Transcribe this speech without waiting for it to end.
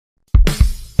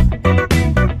Hi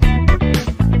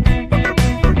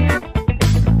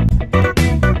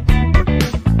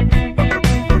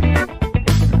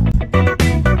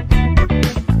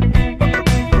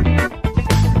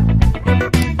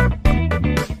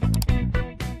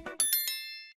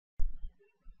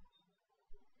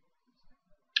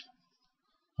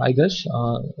guys,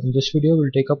 in this video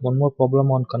we'll take up one more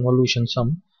problem on convolution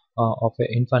sum of an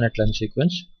infinite length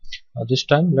sequence. This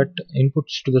time let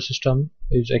inputs to the system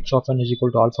is x of n is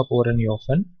equal to alpha power n u of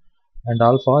n, and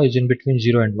alpha is in between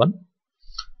 0 and 1,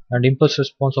 and impulse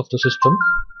response of the system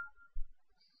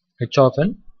h of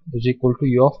n is equal to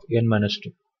u of n minus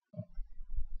 2.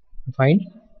 Find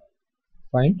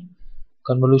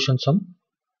convolution sum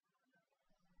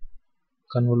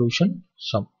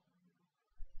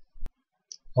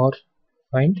or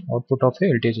find output of a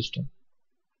LTA system.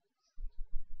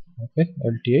 Okay,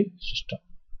 LTA system.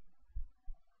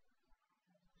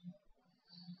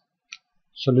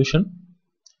 Solution.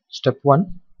 Step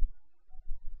 1.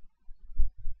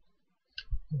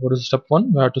 What is step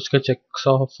 1? We have to sketch x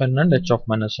of n and h of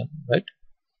minus n, right?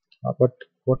 But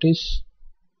what is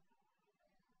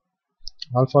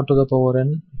alpha to the power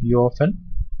n u of n,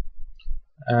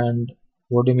 and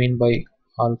what do you mean by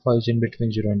alpha is in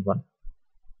between 0 and 1?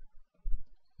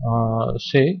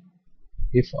 Say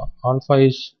if alpha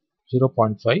is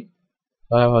 0.5,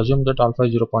 I have assumed that alpha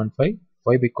is 0.5.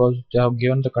 Why? Because they have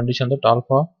given the condition that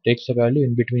alpha takes the value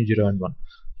in between 0 and 1.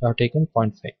 So I have taken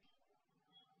 0.5.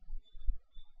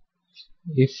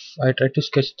 If I try to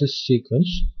sketch this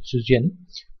sequence, this is n,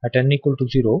 at n equal to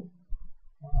 0,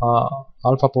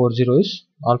 alpha power 0 is,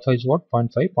 alpha is what?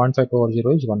 0.5. 0.5 power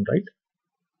 0 is 1, right?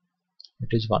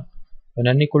 It is 1. When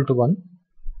n equal to 1,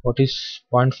 what is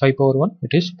 0.5 power 1?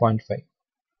 It is 0.5.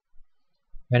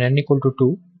 When n equal to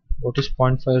 2, what is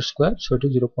 0.5 square? So it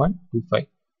is 0.25,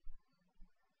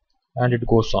 and it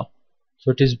goes on.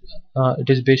 So it is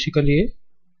basically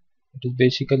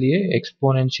a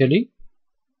exponentially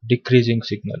decreasing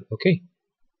signal. Okay,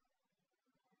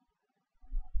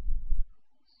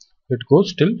 it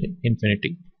goes till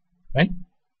infinity, right?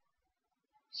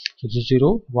 So this is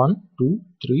 0, 1, 2,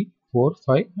 3, 4,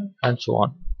 5, and so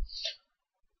on.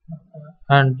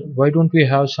 And why don't we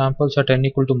have samples at n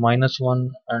equal to minus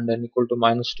 1 and n equal to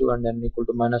minus 2 and n equal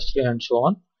to minus 3 and so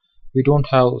on? We don't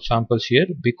have samples here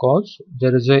because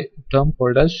there is a term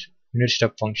called as unit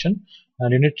step function,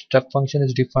 and unit step function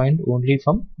is defined only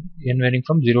from n varying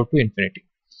from 0 to infinity.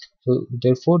 So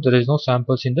therefore there is no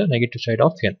samples in the negative side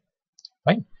of n.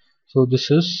 Fine. So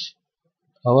this is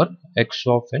our x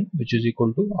of n, which is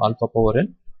equal to alpha power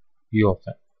n u of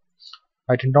n.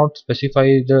 I did not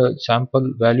specify the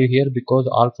sample value here because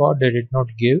alpha they did not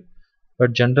give,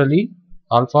 but generally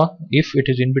alpha, if it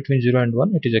is in between 0 and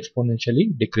 1, it is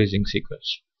exponentially decreasing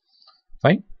sequence.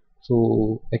 Fine.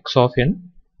 So x of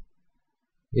n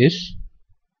is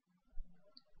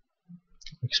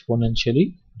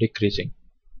exponentially decreasing.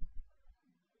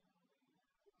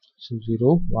 So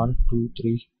 0, 1, 2,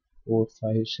 3, 4,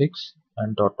 5, 6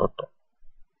 and dot dot dot.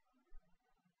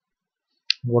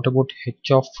 What about h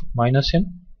of minus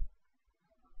n?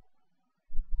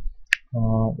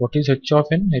 What is h of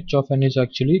n? H of n is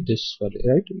actually this value,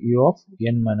 right? U of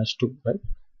n minus 2, right?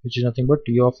 Which is nothing but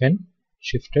u of n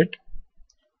shifted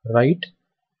right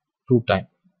 2 times.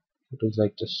 It is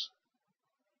like this.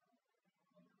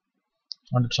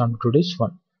 And its amplitude is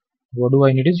 1. What do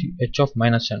I need is h of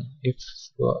minus n. If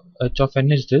h of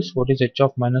n is this, what is h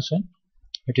of minus n?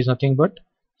 It is nothing but,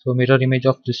 so mirror image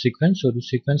of this sequence. So the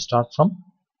sequence starts from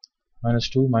minus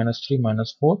 2, minus 3,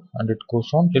 minus 4, and it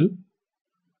goes on till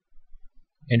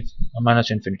minus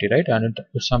infinity, right? And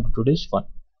its amplitude is 1.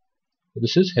 So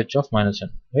this is h of minus n,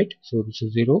 right? So this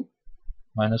is 0,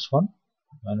 minus 1,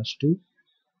 minus 2,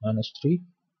 minus 3,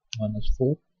 minus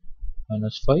 4,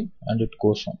 minus 5, and it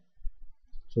goes on.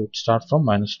 So it starts from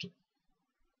minus 2,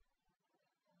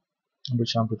 and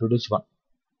its amplitude is 1.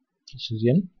 This is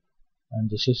n, and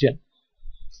this is n.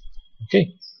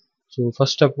 Okay. So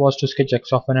first step was to sketch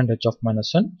x of n and h of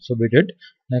minus n. So we did.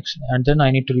 Next, and then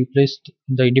I need to replace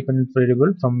the independent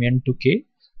variable from n to k.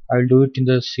 I will do it in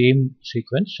the same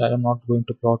sequence. I am not going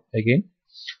to plot again.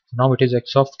 So now it is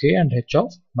x of k and h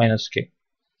of minus k.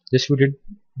 This we did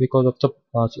because of the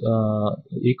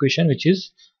equation, which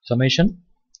is summation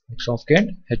x of k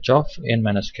and h of n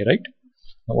minus k, right?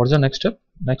 Now what is the next step?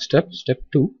 Next step, step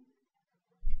 2,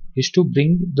 is to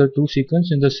bring the two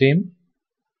sequences in the same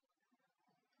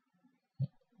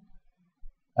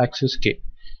axis k.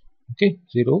 Okay,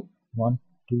 0, 1,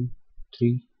 2,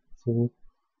 3, 4,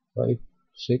 5,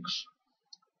 6,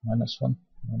 minus 1,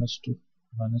 minus 2,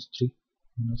 minus 3,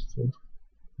 minus 4,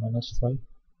 minus 5,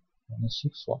 minus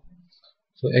 6, 1.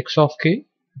 So x of k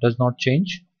does not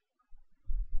change.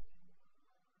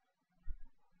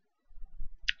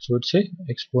 So it's a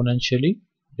exponentially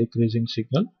decreasing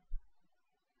signal.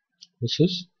 This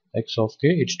is x of k.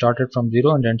 It started from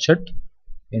 0 and ends at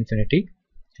infinity.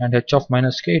 And h of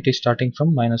minus k, it is starting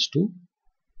from minus 2,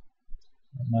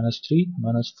 minus 3,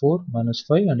 minus 4, minus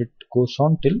 5, and it goes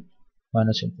on till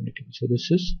minus infinity. So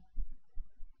this is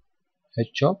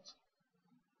h of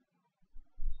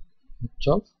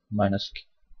minus k.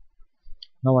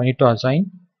 Now I need to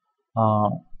assign a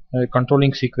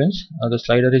controlling sequence. The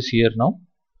slider is here now,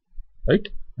 right?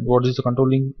 And what is the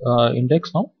controlling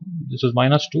index now? This is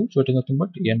minus 2, so it is nothing but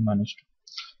n minus 2.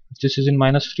 If this is in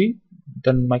minus 3,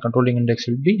 then my controlling index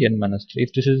will be n minus 3.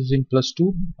 If this is in plus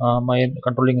 2, my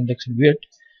controlling index will be at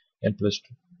n plus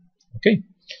 2. Okay.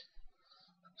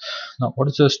 Now what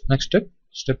is the next step?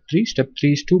 Step 3. Step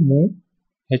 3 is to move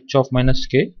h of minus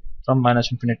k from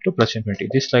minus infinity to plus infinity.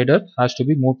 This slider has to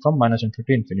be moved from minus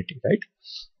infinity to infinity, right?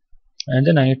 And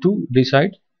then I need to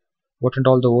decide what and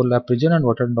all the overlap region and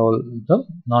what and all the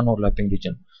non-overlapping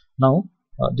region. Now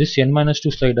this n minus 2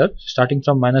 slider starting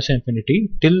from minus infinity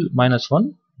till minus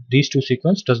 1, these two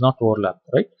sequence does not overlap,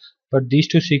 right? But these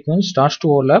two sequence starts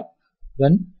to overlap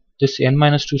when this n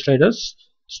minus 2 sliders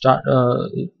start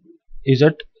is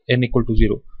at n equal to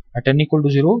 0. At n equal to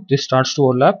 0, this starts to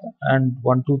overlap, and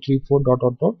 1 2 3 4 dot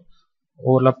dot dot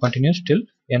overlap continues till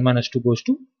n minus 2 goes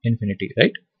to infinity,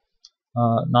 right?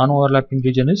 Non-overlapping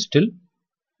region is till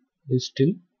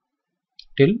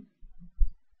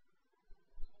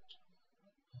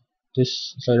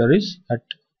this slider is at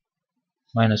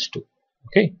minus 2.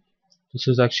 Okay, this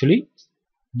is actually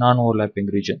non-overlapping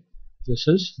region. This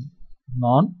is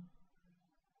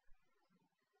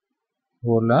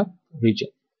non-overlap region.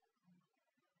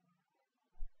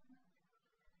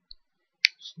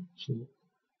 So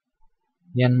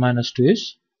n minus 2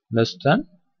 is less than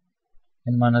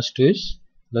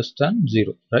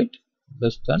 0, right?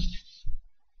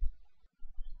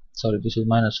 Sorry, this is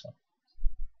minus 1.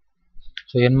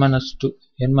 So n minus 2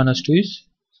 is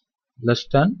less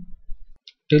than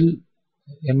till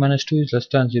n minus 2 is less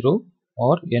than 0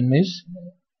 or n is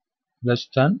less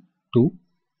than 2.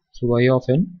 So y of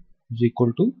n is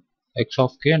equal to x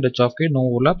of k and h of k, no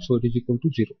overlap, so it is equal to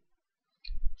 0.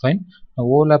 Fine. Now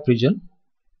overlap region.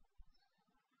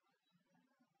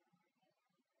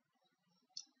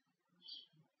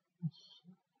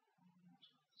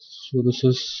 So this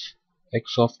is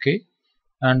x of k,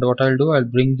 and what I'll do, I'll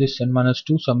bring this n minus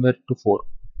 2 somewhere to 4.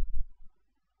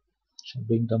 So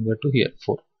bring somewhere to here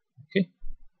 4. Okay,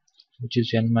 which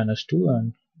is n minus 2,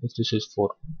 and if this is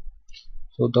 4.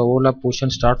 So the overlap portion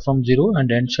start from 0 and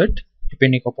ends at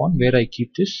depending upon where I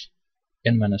keep this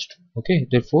n minus 2. Okay,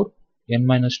 therefore n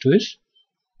minus 2 is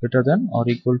greater than or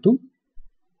equal to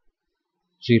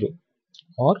 0,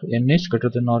 or n is greater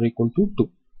than or equal to 2.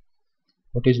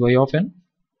 What is y of n?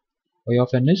 Y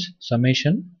of n is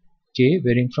summation k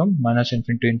varying from minus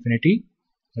infinity to infinity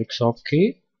x of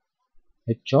k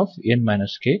h of n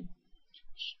minus k.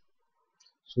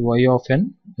 So y of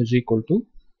n is equal to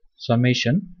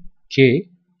summation k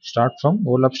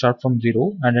overlap start from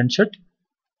 0 and ends at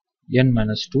n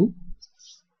minus 2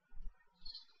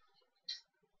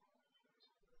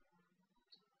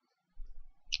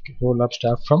 overlap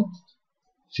start from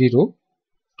 0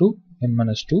 to n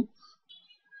minus 2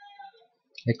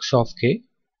 x of k.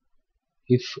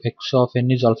 If x of n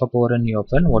is alpha power n u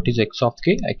of n, what is x of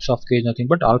k? X of k is nothing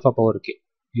but alpha power k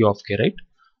u of k, right?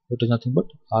 It is nothing but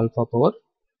alpha power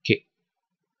k.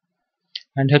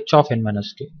 And h of n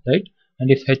minus k, right?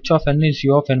 And if h of n is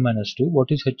u of n minus 2,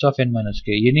 what is h of n minus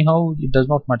k? Anyhow, it does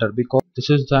not matter because this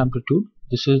is the amplitude,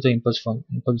 this is the impulse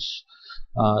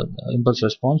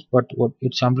response, but what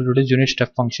its amplitude is unit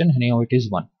step function, anyhow it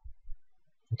is 1.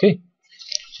 Okay,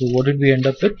 so what did we end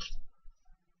up with?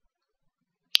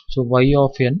 So y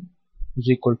of n is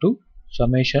equal to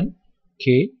summation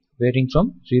k varying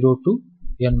from 0 to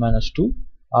n minus 2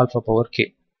 alpha power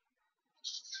k,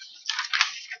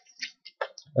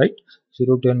 right?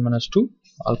 0 to n minus 2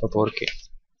 alpha power k.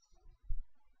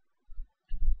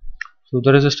 So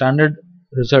there is a standard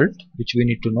result which we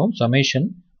need to know.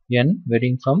 Summation n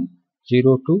varying from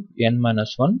 0 to n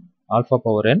minus 1 alpha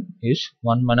power n is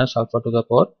 1 minus alpha to the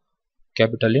power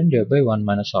capital N divided by 1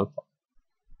 minus alpha.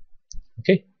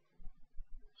 Okay,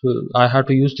 so I have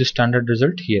to use this standard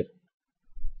result here.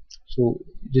 So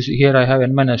this here I have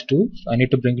n minus 2, I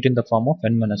need to bring it in the form of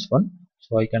n minus 1.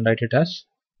 So I can write it as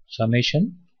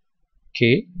summation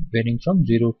k varying from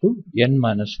 0 to n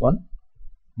minus 1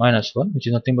 which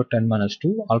is nothing but n minus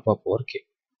 2 alpha power k.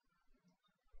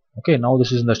 Okay, now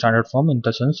this is in the standard form, in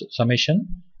the sense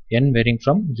summation n varying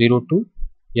from 0 to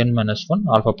n minus 1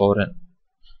 alpha power n.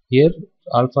 Here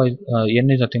alpha is, n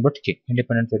is nothing but k,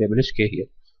 independent variable is k here.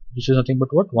 This is nothing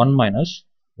but what? 1 minus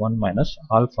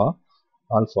alpha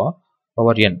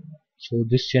power n. So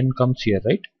this n comes here,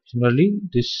 right? Similarly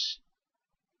this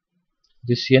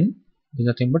n is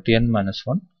nothing but n minus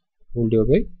 1 whole divided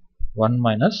by 1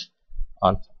 minus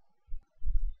alpha.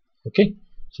 Okay,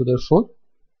 so therefore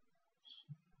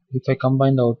if I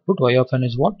combine the output, y of n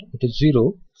is what? It is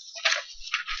 0.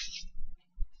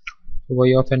 So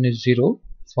y of n is 0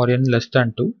 for n less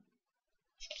than 2,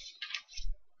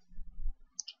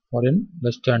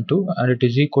 and it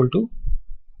is equal to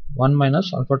 1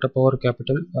 minus alpha to power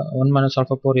capital 1 minus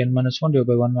alpha power n minus 1 divided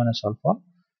by 1 minus alpha,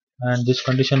 and this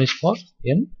condition is for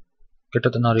n greater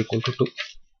than or equal to 2.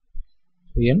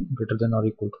 So n greater than or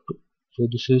equal to 2. So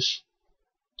this is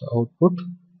the output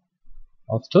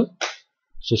of the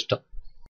system.